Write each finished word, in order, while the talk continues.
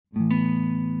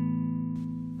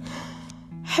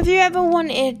Have you ever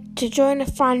wanted to join a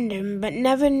fandom but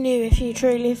never knew if you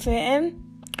truly fit in?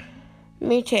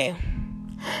 Me too.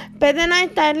 But then I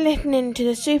started listening to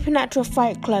the Supernatural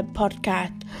Fight Club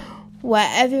podcast, where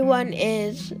everyone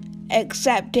is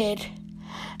accepted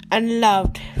and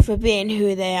loved for being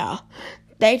who they are.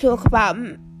 They talk about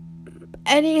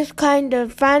any kind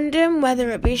of fandom, whether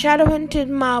it be Shadowhunters,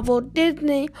 Marvel,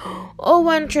 Disney, or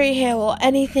One Tree Hill, or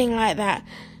anything like that.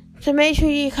 So make sure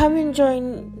you come and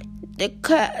join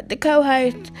the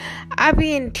co-hosts,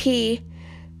 Abby and T,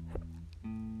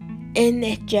 in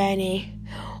this journey.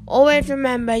 Always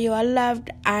remember you are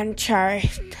loved and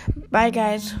cherished. Bye,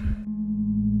 guys.